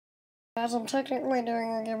As I'm technically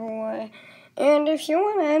doing a giveaway, and if you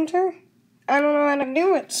want to enter, I don't know how to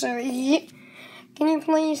do it, so can you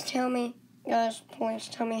please tell me, guys, please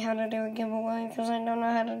tell me how to do a giveaway, because I don't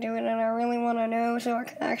know how to do it, and I really want to know, so I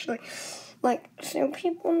can actually, so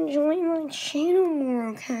people enjoy my channel more,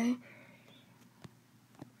 okay?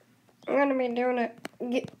 I'm going to be doing it,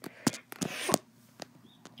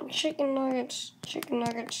 chicken nuggets,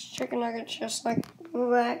 just like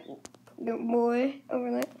that good boy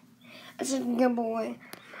over there. I said good boy.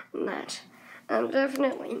 That. I'm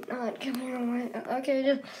definitely not giving away. Okay,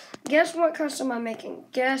 just guess what custom I'm making.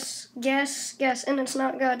 Guess. And it's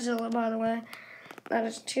not Godzilla, by the way. That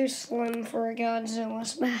is too slim for a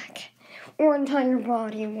Godzilla's back. Or entire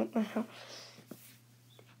body. What the hell?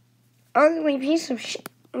 Ugly piece of shit.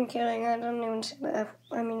 I'm kidding. I don't even say the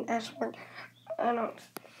S word. I don't.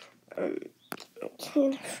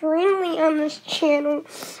 Kid friendly on this channel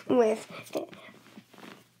with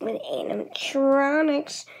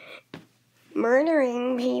animatronics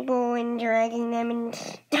murdering people and dragging them and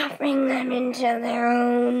stuffing them into their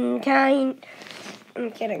own kind. I'm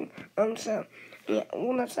kidding. So, yeah,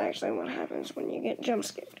 well, that's actually what happens when you get jump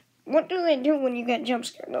scared. What do they do when you get jump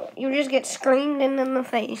scared? You just get screamed in the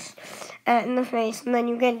face, and then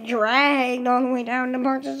you get dragged all the way down to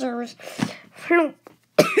parts of service.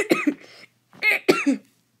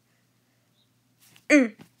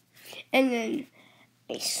 And then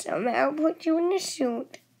they somehow put you in a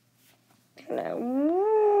suit.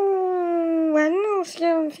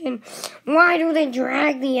 Endoskeleton. Why do they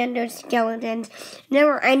drag the endoskeletons? There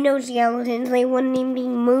were endoskeletons. They wouldn't even be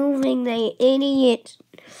moving, they idiots.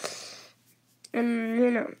 So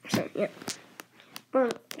yeah. Well,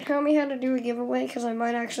 tell me how to do a giveaway, because I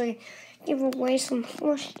might actually give away some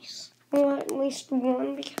plushies. Well, at least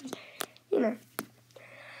one, because,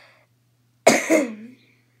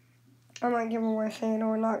 I might give away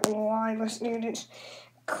Theodore, not gonna lie. This dude is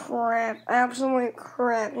crap, absolute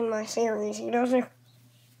crap in my series. He's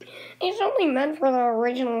only meant for the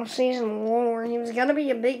original season lore. He was gonna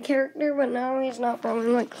be a big character, but now he's not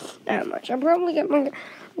probably that much. I'll probably get my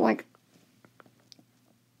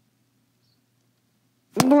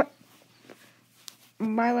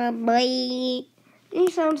bye.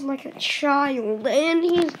 He sounds like a child, and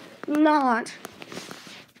he's not.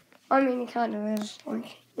 I mean, he kind of is.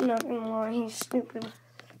 Not gonna lie, he's stupid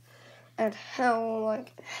as hell.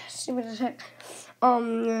 Stupid as heck.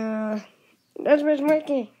 That's Miss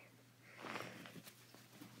Mickey.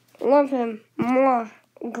 Love him. Mwah.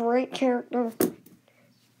 Great character.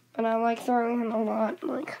 And I like throwing him a lot.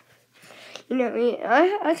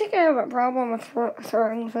 I think I have a problem with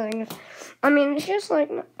throwing things. I mean, it's just I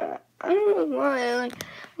don't know why.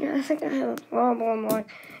 I think I have a problem.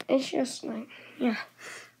 It's just yeah.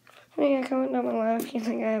 Yeah, comment down below if you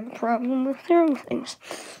think I have a problem with throwing things.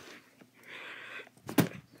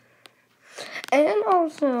 And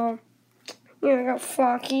also, I got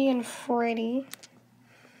Flocky and Freddy.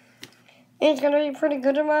 He's gonna be pretty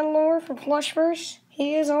good in my lore for Plushverse.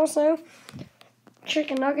 He is also.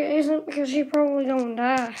 Chicken Nugget isn't, because he probably gonna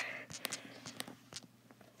die.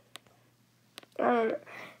 I don't know.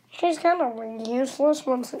 She's kind of useless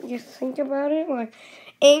once you think about it.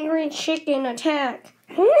 Angry chicken attack.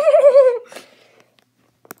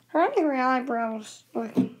 Her angry eyebrows.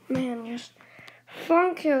 Man, just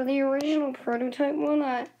Funko, the original prototype one.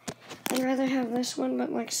 I'd rather have this one, but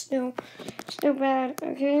still bad.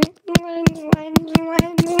 Okay.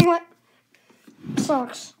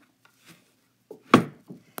 Socks.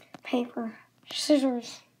 Paper.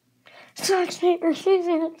 Scissors. Socks, paper,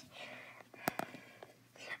 scissors.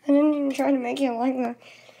 I didn't even try to make it like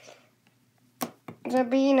the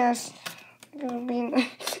bee nest. I'm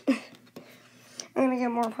gonna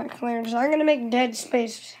get more pipe clearance. I'm gonna make Dead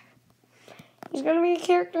Space. He's gonna be a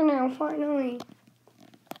character now, finally.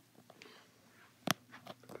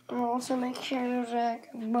 I'll also make Shadow Zack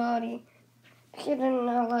body. If you didn't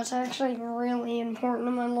know, that's actually really important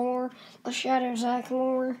to my lore. The Shadow Zack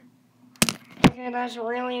lore. Okay, that's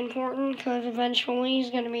really important, because eventually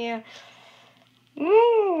he's gonna be a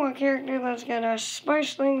character that's gonna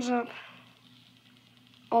spice things up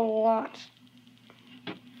a lot.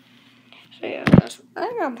 So yeah,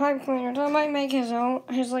 I got pipe cleaners. I might make his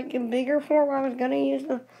bigger form. I was gonna use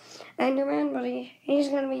the Enderman, but he's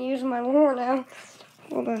gonna be using my lore now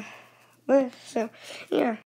for this. So yeah.